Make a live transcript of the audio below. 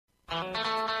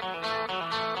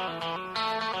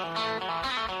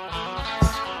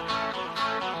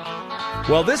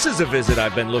Well, this is a visit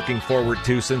I've been looking forward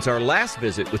to since our last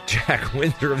visit with Jack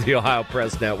Windsor of the Ohio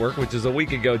Press Network, which is a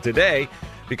week ago today,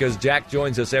 because Jack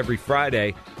joins us every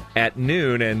Friday at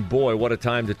noon, and boy, what a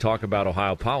time to talk about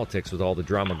Ohio politics with all the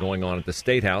drama going on at the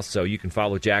State House. So you can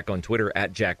follow Jack on Twitter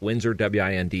at Jack Windsor,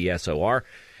 WINDSOR,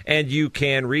 and you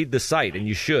can read the site, and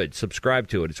you should subscribe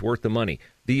to it. It's worth the money,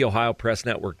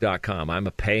 theohiopressnetwork.com. I'm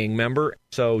a paying member.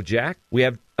 So, Jack, we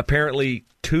have apparently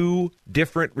two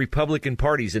different Republican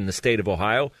parties in the state of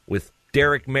Ohio, with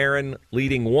Derek Marin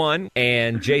leading one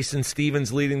and Jason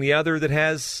Stevens leading the other that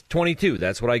has 22.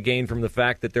 That's what I gained from the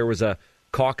fact that there was a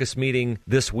caucus meeting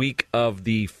this week of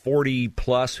the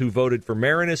 40-plus who voted for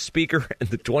Marin as Speaker, and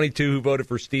the 22 who voted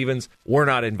for Stevens were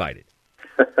not invited.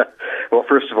 Well,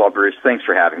 first of all, Bruce, thanks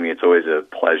for having me. It's always a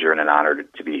pleasure and an honor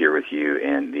to be here with you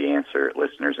and the Answer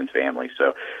listeners and family.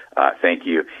 So thank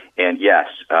you. And yes,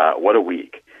 what a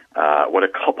week. What a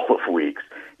couple of weeks.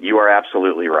 You are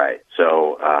absolutely right.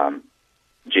 So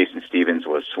Jason Stevens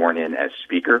was sworn in as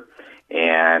Speaker,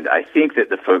 and I think that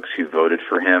the folks who voted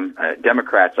for him,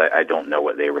 Democrats, I don't know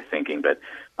what they were thinking, but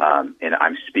and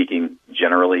I'm speaking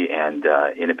generally and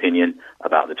in opinion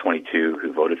about the 22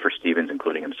 who voted for Stevens,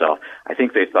 including himself. I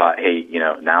think they thought, hey,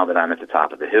 now that I'm at the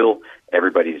top of the hill,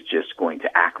 everybody's just going to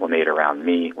acclimate around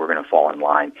me. We're going to fall in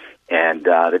line. And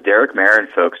the Derek Marin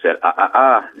folks said,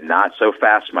 not so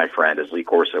fast, my friend, as Lee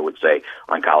Corso would say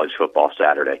on College Football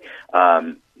Saturday.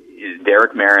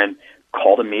 Derek Marin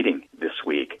called a meeting this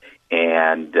week.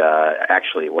 And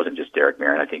actually, it wasn't just Derek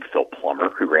Marin. I think Phil Plummer,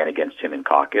 who ran against him in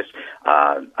caucus.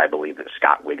 I believe that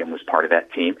Scott Wiggum was part of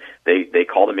that team. They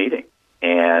called a meeting.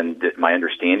 And my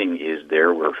understanding is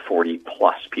there were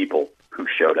 40-plus people who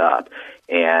showed up.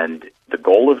 And the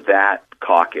goal of that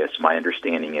caucus, my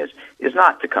understanding is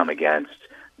not to come against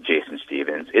Jason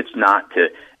Stevens. It's not to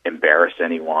embarrass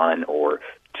anyone or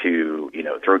to,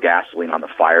 throw gasoline on the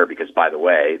fire, because, by the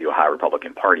way, the Ohio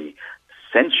Republican Party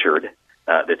censured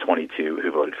the 22 who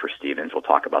voted for Stevens. We'll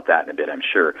talk about that in a bit, I'm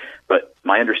sure. But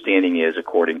my understanding is,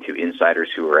 according to insiders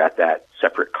who were at that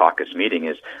separate caucus meeting,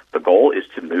 is the goal is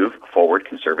to move forward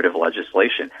conservative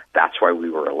legislation. That's why we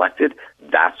were elected.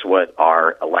 That's what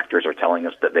our electors are telling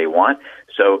us that they want.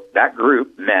 So that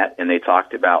group met, and they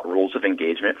talked about rules of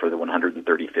engagement for the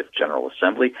 135th General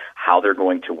Assembly, how they're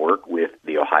going to work with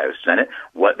the Ohio Senate,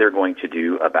 what they're going to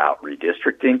do about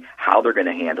redistricting, how they're going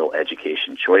to handle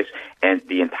education choice. And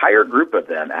the entire group of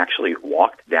them actually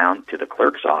walked down to the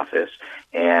clerk's office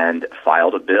and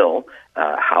filed a bill,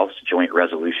 House Joint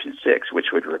Resolution 6, which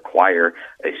would require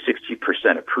a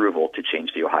 60% approval to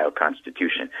change the Ohio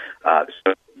Constitution.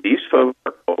 So these folks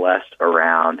are coalesced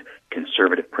around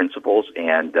conservative principles,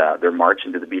 and they're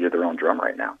marching to the beat of their own drum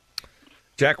right now.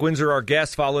 Jack Windsor, our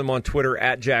guest. Follow him on Twitter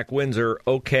at Jack Windsor.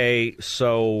 Okay,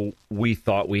 so we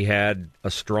thought we had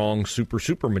a strong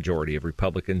super majority of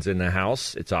Republicans in the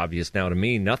House. It's obvious now to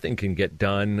me nothing can get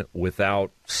done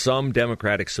without some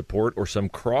Democratic support or some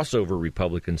crossover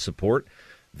Republican support.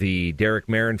 The Derek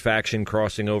Marin faction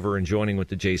crossing over and joining with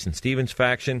the Jason Stevens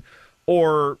faction.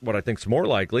 Or what I think is more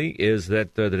likely is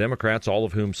that the Democrats, all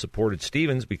of whom supported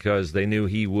Stevens because they knew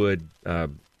he would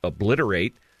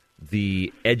obliterate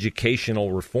the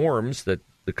educational reforms that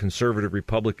the conservative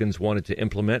Republicans wanted to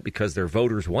implement because their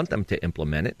voters want them to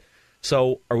implement it.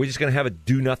 So are we just going to have a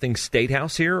do-nothing state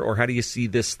house here, or how do you see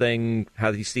this thing,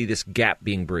 how do you see this gap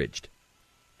being bridged?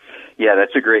 Yeah,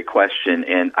 that's a great question,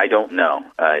 and I don't know.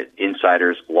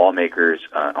 Insiders, lawmakers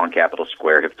on Capitol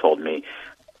Square have told me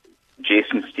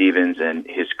Jason Stevens and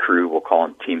his crew, we'll call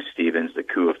him Team Stevens, the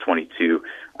coup of 22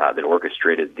 that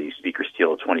orchestrated the Speaker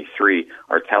steal of 23,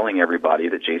 are telling everybody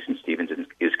that Jason Stevens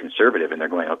is conservative, and they're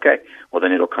going, okay, well,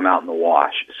 then it'll come out in the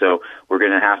wash. So we're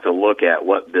going to have to look at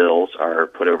what bills are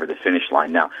put over the finish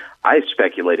line. Now, I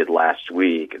speculated last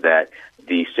week that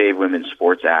the Save Women's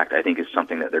Sports Act, I think, is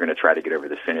something that they're going to try to get over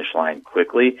the finish line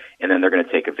quickly, and then they're going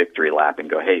to take a victory lap and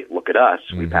go, hey, look at us.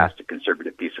 We passed a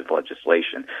conservative piece of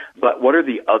legislation. But what are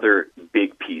the other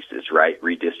big pieces, right?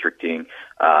 Redistricting,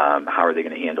 how are they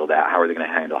going to handle that? How are they going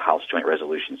to handle House Joint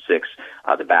Resolution 6,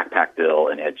 the backpack bill,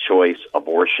 and ed choice,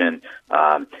 abortion?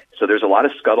 So there's a lot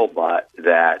of scuttlebutt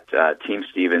that Team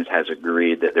Stevens has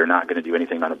agreed that they're not going to do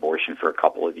anything on abortion for a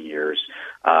couple of years.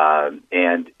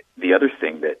 And the other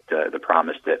thing that the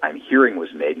promise that I'm hearing was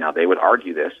made, now they would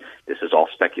argue this is all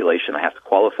speculation, I have to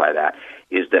qualify that,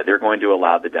 is that they're going to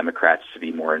allow the Democrats to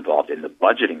be more involved in the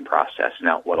budgeting process.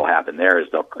 Now, what will happen there is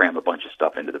they'll cram a bunch of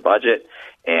stuff into the budget,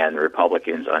 and the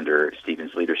Republicans under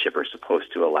Stevens' leadership are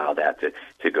supposed to allow that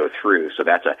to go through. So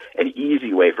that's an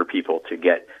easy way for people to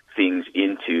get things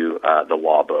into the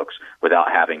law books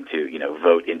without having to,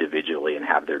 vote individually and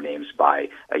have their names by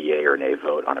a yay or nay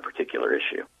vote on a particular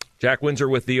issue. Jack Windsor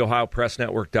with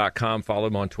theohiopressnetwork.com. Follow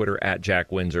him on Twitter at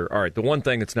Jack Windsor. All right, the one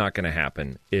thing that's not going to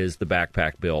happen is the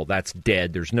backpack bill. That's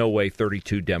dead. There's no way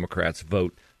 32 Democrats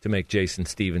vote to make Jason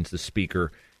Stephens the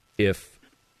speaker if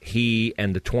he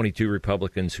and the 22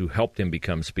 Republicans who helped him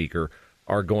become speaker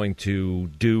are going to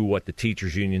do what the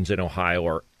teachers' unions in Ohio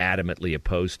are adamantly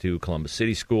opposed to. Columbus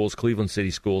City Schools, Cleveland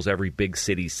City Schools, every big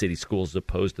city schools is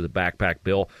opposed to the backpack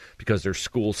bill because their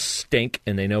schools stink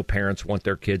and they know parents want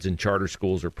their kids in charter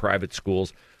schools or private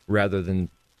schools rather than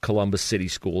Columbus City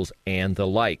Schools and the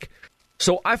like.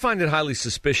 So I find it highly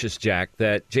suspicious, Jack,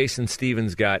 that Jason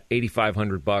Stephens got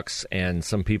 $8,500, and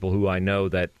some people who I know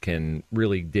that can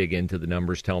really dig into the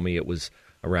numbers tell me it was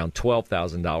around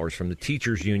 $12,000 from the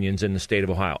teachers' unions in the state of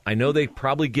Ohio. I know they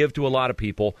probably give to a lot of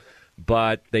people,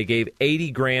 but they gave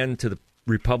 $80,000 to the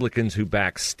Republicans who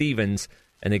backed Stephens,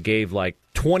 and they gave like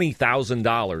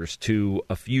 $20,000 to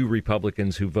a few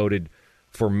Republicans who voted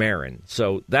for Marin.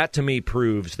 So that to me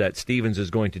proves that Stephens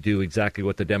is going to do exactly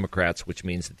what the Democrats, which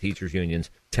means the teachers' unions,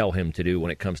 tell him to do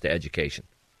when it comes to education.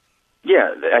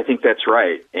 Yeah, I think that's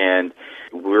right. And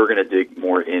we're going to dig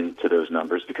more into those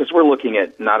numbers because we're looking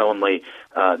at not only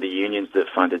the unions that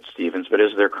funded Stephens, but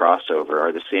is there crossover?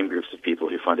 Are the same groups of people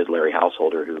who funded Larry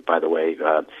Householder, who, by the way,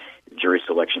 jury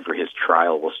selection for his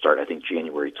trial will start, I think,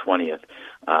 January 20th.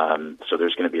 So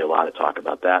there's going to be a lot of talk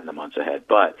about that in the months ahead.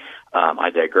 But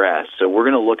I digress. So we're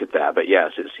going to look at that. But,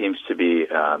 yes, it seems to be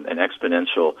an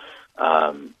exponential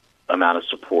amount of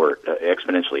support,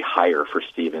 exponentially higher for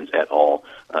Stephens et al.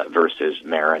 Versus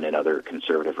Marin and other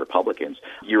conservative Republicans.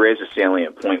 You raise a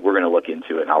salient point. We're going to look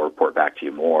into it, and I'll report back to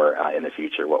you more in the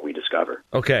future what we discover.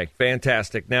 Okay,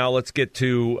 fantastic. Now let's get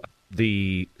to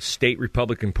the state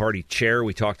Republican Party chair.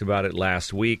 We talked about it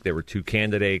last week. There were two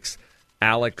candidates.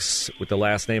 Alex, with the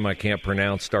last name I can't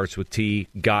pronounce, starts with T,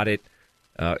 got it.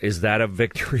 Is that a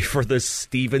victory for the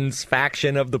Stephens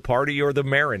faction of the party or the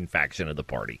Marin faction of the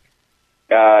party?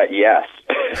 Yes.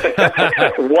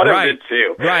 One right. of the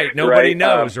two. Right. Nobody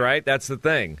knows, right? That's the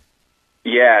thing.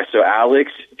 Yeah, so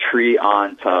Alex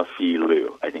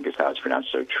Triantafilou, I think is how it's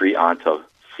pronounced. So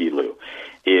Triantafilou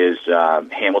is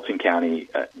Hamilton County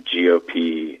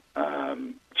GOP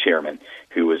chairman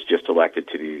who was just elected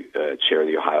to the chair of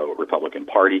the Ohio Republican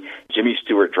Party. Jimmy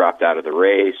Stewart dropped out of the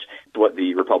race. What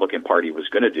the Republican Party was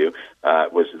going to do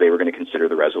was they were going to consider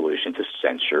the resolution to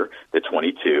censure the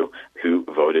 22 who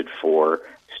voted for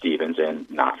Stephens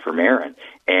and not for Marin.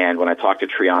 And when I talked to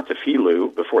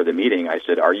Triantafilou before the meeting, I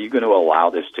said, "Are you going to allow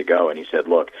this to go?" And he said,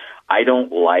 "Look, I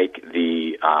don't like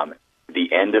the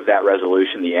end of that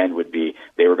resolution. The end would be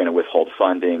they were going to withhold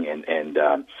funding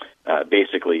and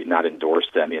basically not endorse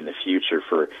them in the future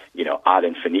for, ad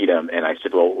infinitum." And I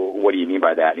said, "Well, what do you mean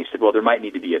by that?" And he said, "Well, there might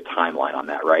need to be a timeline on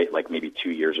that, right? Like maybe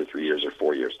 2 years or 3 years or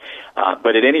 4 years."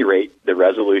 But at any rate, the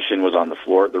resolution was on the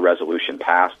floor. The resolution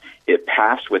passed. It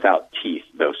passed without teeth,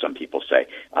 though some people say.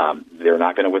 They're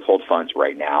not going to withhold funds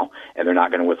right now, and they're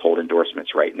not going to withhold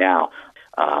endorsements right now.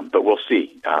 But we'll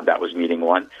see. That was meeting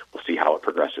one. We'll see how it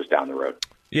progresses down the road.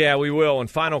 Yeah, we will. And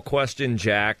final question,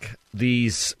 Jack.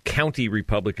 These county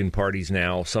Republican parties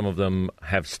now, some of them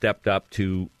have stepped up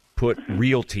to put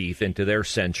real teeth into their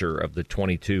censure of the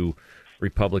 22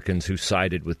 Republicans who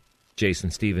sided with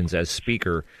Jason Stephens as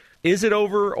speaker. Is it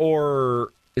over,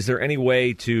 or is there any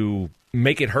way to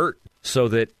make it hurt so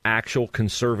that actual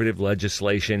conservative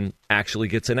legislation actually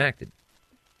gets enacted?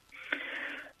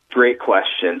 Great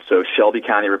question. So Shelby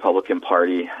County Republican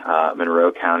Party,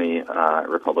 Monroe County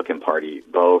Republican Party,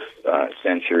 both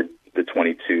censured the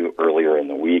 22 earlier in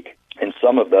the week. And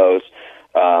some of those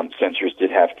censures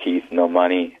did have teeth, no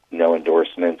money, no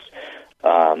endorsements.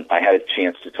 I had a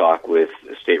chance to talk with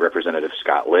State Representative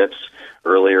Scott Lips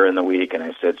earlier in the week, and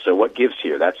I said, "So what gives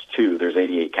here? That's two. There's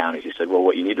 88 counties." He said, "Well,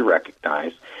 what you need to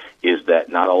recognize is that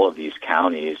not all of these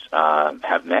counties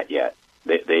have met yet.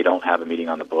 They don't have a meeting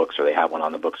on the books, or they have one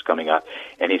on the books coming up."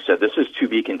 And he said, "This is to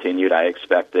be continued. I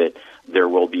expect that there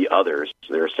will be others."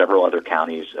 There are several other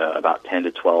counties, about 10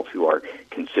 to 12, who are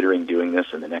considering doing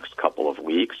this in the next couple of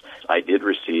weeks. I did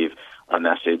receive a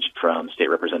message from State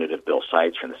Representative Bill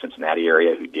Seitz from the Cincinnati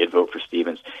area who did vote for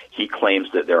Stephens. He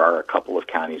claims that there are a couple of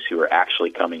counties who are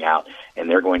actually coming out, and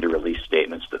they're going to release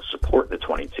statements that support the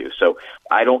 22. So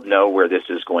I don't know where this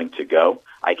is going to go.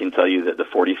 I can tell you that the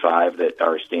 45 that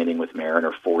are standing with Marin,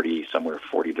 or 40, somewhere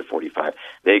 40 to 45,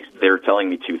 they're telling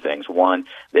me two things. One,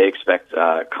 they expect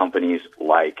companies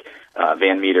like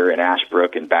Van Meter and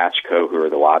Ashbrook and Batchco, who are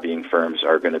the lobbying firms,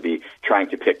 are going to be trying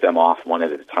to pick them off one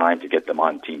at a time to get them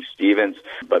on Team Stevens.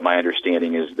 But my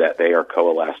understanding is that they are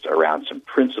coalesced around some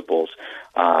principles,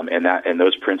 and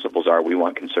those principles are: we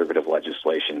want conservative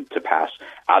legislation to pass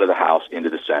out of the House into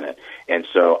the Senate. And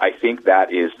so I think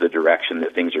that is the direction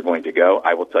that things are going to go.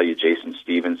 I will tell you, Jason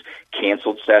Stevens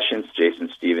canceled sessions. Jason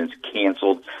Stevens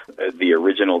canceled the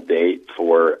original date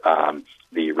for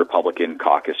the Republican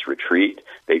caucus retreat.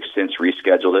 They've since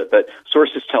rescheduled it, but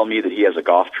sources tell me that he has a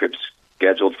golf trip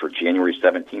scheduled for January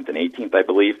 17th and 18th, I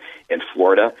believe, in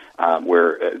Florida,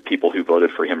 where people who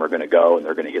voted for him are going to go, and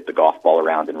they're going to hit the golf ball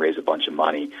around and raise a bunch of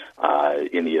money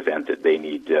in the event that they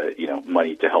need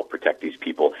money to help protect these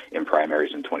people in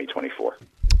primaries in 2024.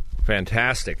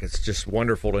 Fantastic. It's just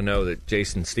wonderful to know that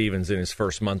Jason Stevens, in his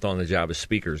first month on the job as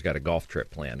Speaker, has got a golf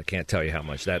trip planned. I can't tell you how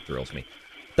much that thrills me.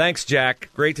 Thanks, Jack.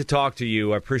 Great to talk to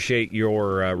you. I appreciate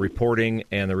your reporting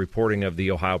and the reporting of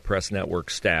the Ohio Press Network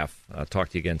staff. I'll talk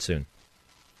to you again soon.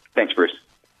 Thanks, Bruce.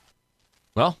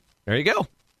 Well, there you go.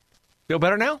 Feel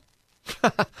better now?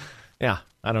 Yeah,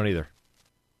 I don't either.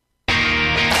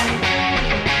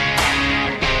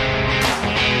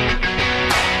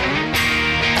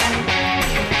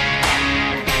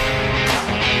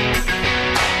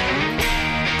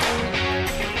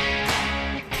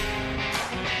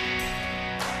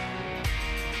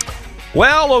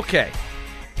 Well, okay.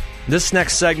 This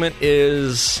next segment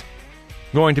is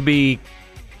going to be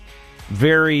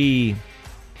very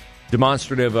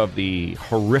demonstrative of the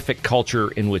horrific culture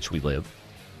in which we live.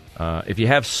 If you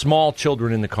have small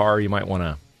children in the car, you might want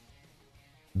to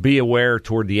be aware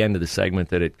toward the end of the segment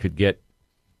that it could get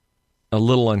a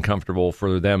little uncomfortable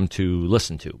for them to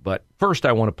listen to. But first,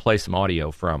 I want to play some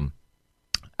audio from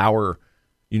our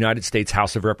United States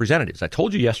House of Representatives. I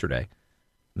told you yesterday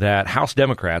that House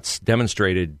Democrats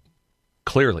demonstrated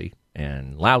clearly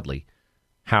and loudly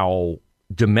how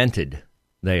demented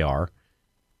they are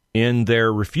in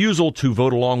their refusal to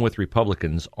vote along with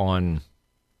Republicans on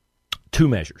two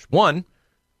measures. One,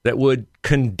 that would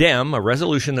condemn, a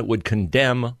resolution that would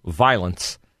condemn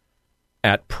violence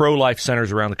at pro-life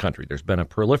centers around the country. There's been a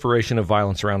proliferation of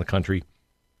violence around the country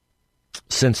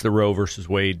since the Roe versus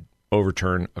Wade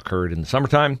overturn occurred in the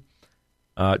summertime.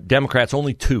 Democrats,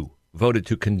 only two, voted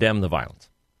to condemn the violence.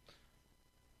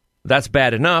 That's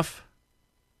bad enough,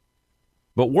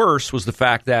 but worse was the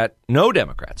fact that no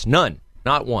Democrats, none,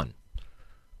 not one,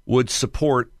 would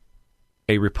support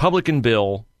a Republican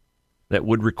bill that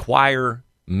would require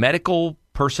medical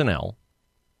personnel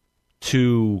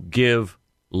to give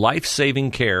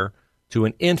life-saving care to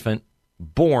an infant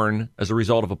born as a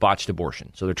result of a botched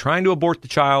abortion. So they're trying to abort the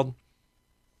child.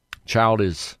 Child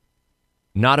is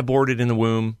not aborted in the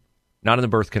womb, not in the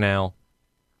birth canal.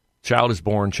 Child is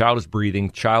born, child is breathing,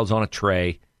 child's on a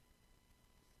tray.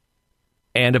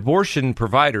 And abortion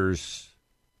providers,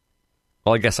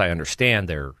 well, I guess I understand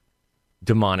their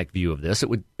demonic view of this. It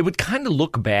would kind of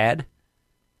look bad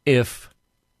if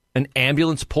an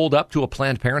ambulance pulled up to a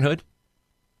Planned Parenthood,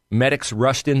 medics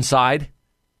rushed inside,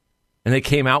 and they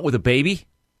came out with a baby.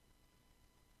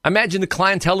 I imagine the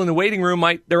clientele in the waiting room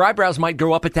their eyebrows might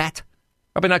go up at that.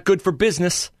 Probably not good for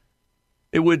business.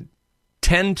 It would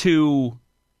tend to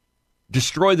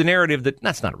destroy the narrative that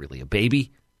that's not really a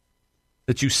baby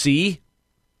that you see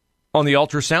on the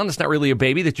ultrasound. That's not really a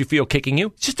baby that you feel kicking you.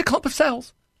 It's just a clump of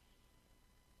cells.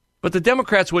 But the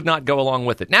Democrats would not go along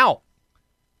with it. Now,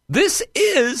 this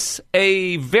is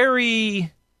a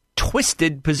very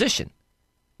twisted position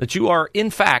that you are, in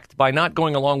fact, by not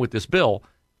going along with this bill,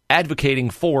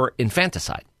 advocating for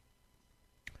infanticide.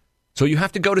 So you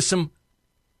have to go to some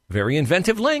very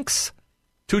inventive lengths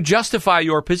to justify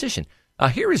your position.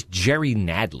 Here is Jerry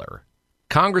Nadler,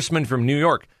 congressman from New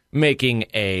York, making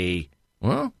it's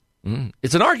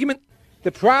an argument.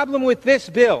 The problem with this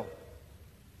bill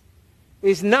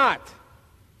is not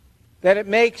that it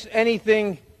makes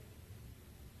anything,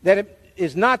 that it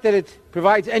is not that it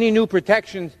provides any new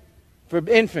protections for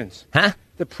infants. Huh?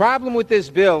 The problem with this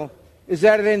bill is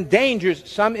that it endangers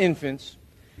some infants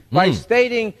by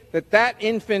stating that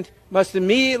infant must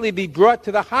immediately be brought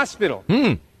to the hospital,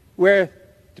 where,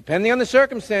 depending on the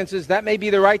circumstances, that may be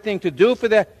the right thing to do for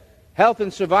the health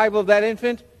and survival of that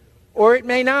infant, or it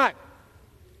may not.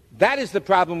 That is the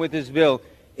problem with this bill.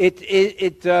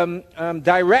 It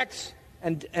directs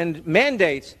and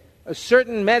mandates a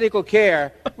certain medical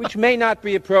care which may not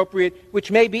be appropriate, which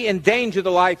may be endanger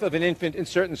the life of an infant in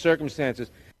certain circumstances.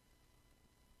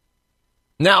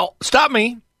 Now, stop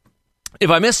me if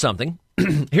I missed something.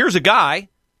 Here's a guy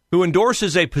who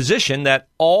endorses a position that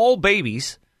all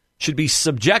babies should be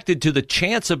subjected to the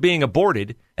chance of being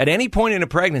aborted at any point in a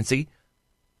pregnancy,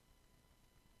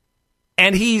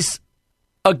 and he's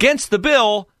against the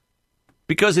bill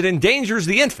because it endangers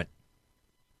the infant.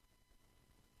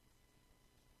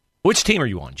 Which team are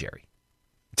you on, Jerry?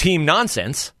 Team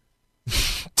nonsense?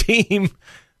 Team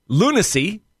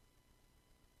lunacy?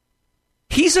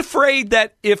 He's afraid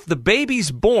that if the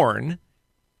baby's born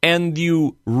and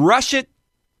you rush it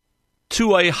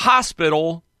to a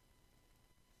hospital,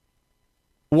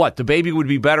 what, the baby would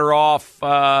be better off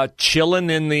chilling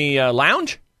in the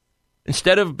lounge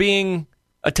instead of being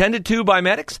attended to by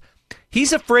medics?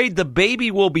 He's afraid the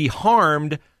baby will be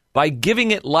harmed by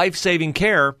giving it life-saving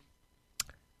care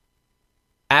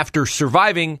after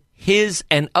surviving his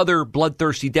and other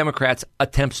bloodthirsty Democrats'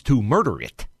 attempts to murder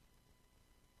it.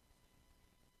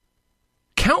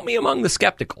 Count me among the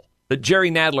skeptical that Jerry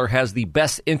Nadler has the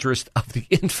best interest of the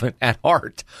infant at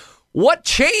heart. What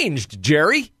changed,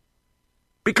 Jerry?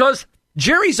 Because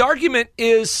Jerry's argument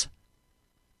is,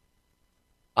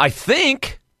 I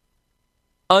think,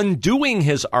 undoing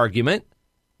his argument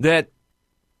that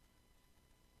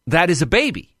is a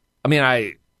baby. I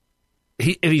mean,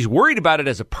 if he's worried about it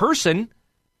as a person,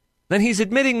 then he's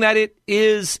admitting that it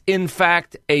is, in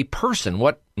fact, a person.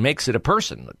 What makes it a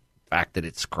person? The fact that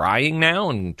it's crying now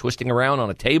and twisting around on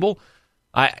a table?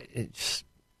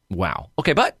 Wow.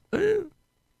 Okay, but,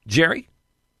 Jerry,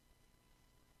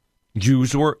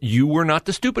 you were not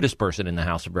the stupidest person in the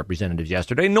House of Representatives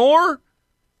yesterday, nor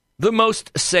the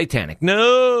most satanic.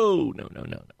 No.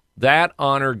 That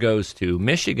honor goes to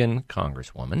Michigan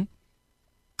Congresswoman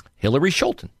Hillary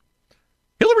Scholten.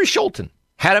 Hillary Scholten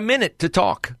had a minute to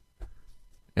talk.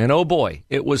 And oh boy,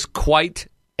 it was quite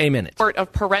a minute.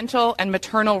 Of parental and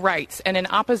maternal rights and in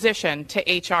opposition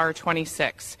to H.R.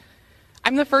 26.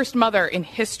 I'm the first mother in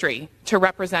history to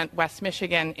represent West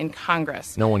Michigan in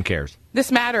Congress. No one cares.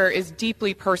 This matter is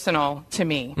deeply personal to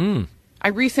me. I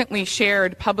recently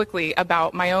shared publicly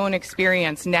about my own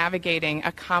experience navigating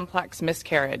a complex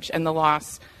miscarriage and the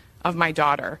loss of my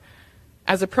daughter.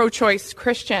 As a pro-choice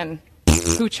Christian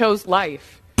who chose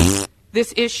life,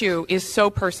 this issue is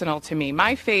so personal to me.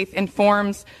 My faith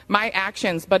informs my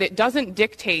actions, but it doesn't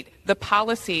dictate the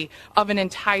policy of an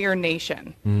entire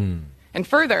nation. And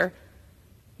further,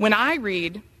 when I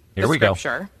read the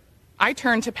scripture, I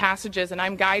turn to passages and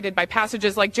I'm guided by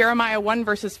passages like Jeremiah 1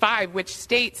 verses 5, which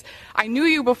states, I knew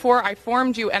you before I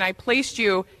formed you and I placed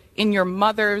you in your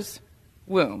mother's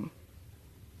womb.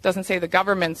 It doesn't say the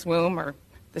government's womb or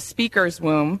the speaker's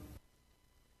womb.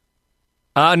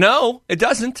 No, it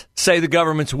doesn't say the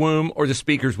government's womb or the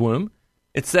speaker's womb.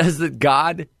 It says that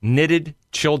God knitted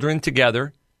children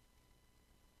together,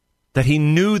 that he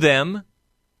knew them,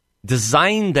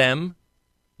 designed them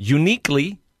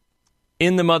uniquely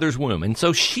in the mother's womb. And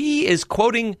so she is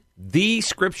quoting the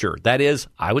scripture that is,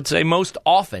 I would say most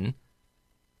often,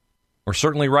 or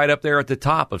certainly right up there at the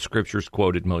top of scriptures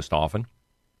quoted most often,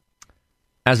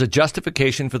 as a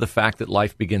justification for the fact that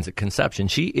life begins at conception.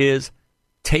 She is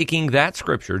taking that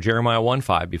scripture, Jeremiah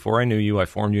 1:5, before I knew you, I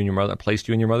formed you in your mother, I placed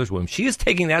you in your mother's womb. She is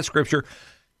taking that scripture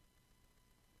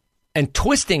and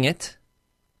twisting it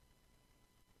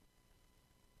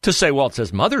to say, well, it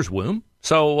says mother's womb.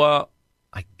 So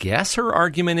I guess her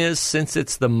argument is, since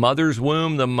it's the mother's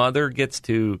womb, the mother gets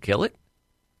to kill it?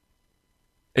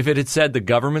 If it had said the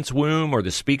government's womb or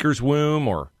the speaker's womb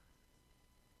or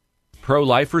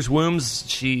pro-lifers' wombs,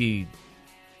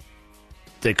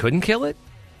 they couldn't kill it?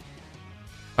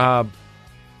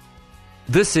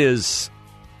 This is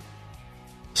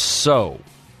so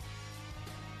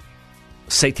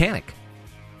satanic.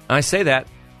 I say that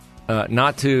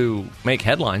not to make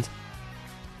headlines.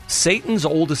 Satan's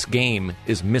oldest game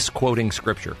is misquoting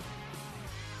scripture.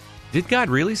 Did God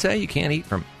really say you can't eat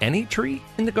from any tree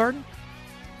in the garden?